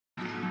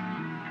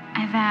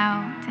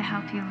vow to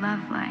help you love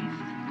life,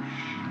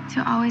 to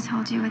always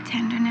hold you with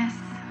tenderness,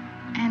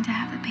 and to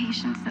have the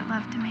patience that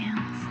love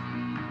demands,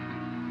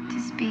 to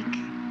speak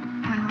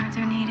when words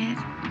are needed,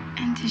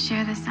 and to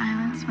share the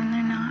silence when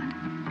they're not,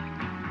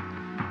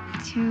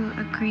 to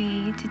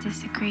agree to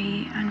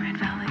disagree on red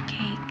velvet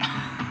cake,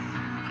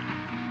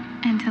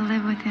 and to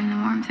live within the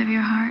warmth of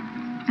your heart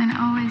and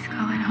always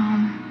call it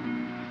home.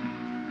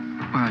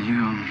 Wow,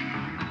 you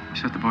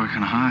set the bar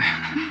kind of high.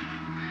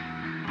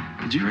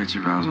 Did you write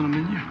your vows on a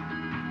menu?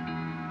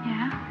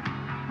 Yeah?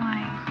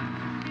 Why?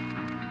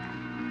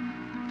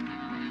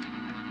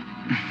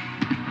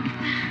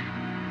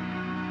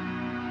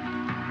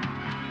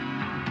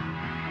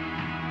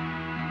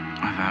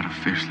 I vow to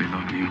fiercely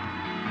love you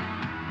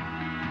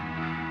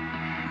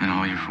in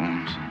all your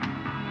forms,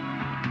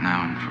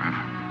 now and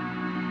forever.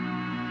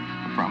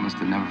 I promise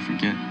to never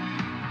forget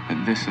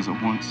that this is a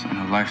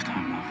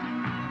once-in-a-lifetime love.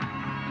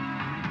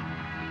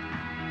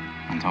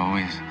 And to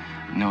always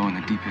know in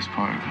the deepest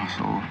part of my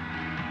soul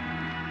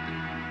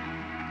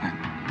that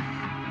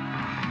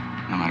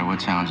no matter what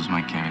challenges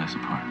might carry us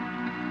apart,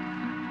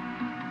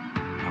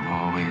 that we'll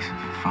always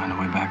find a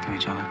way back to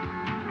each other.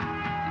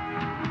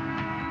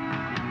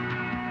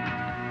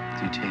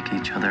 Do you take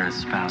each other as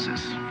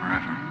spouses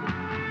forever?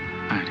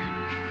 I do.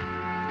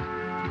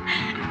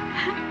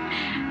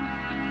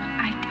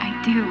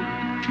 I do.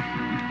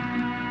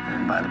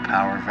 And by the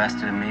power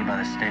vested in me by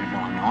the state of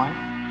Illinois,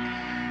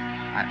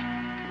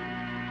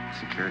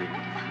 Security.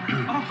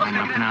 I'm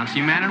gonna pronounce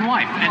you man and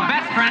wife and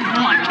best friend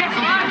for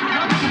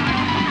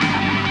life.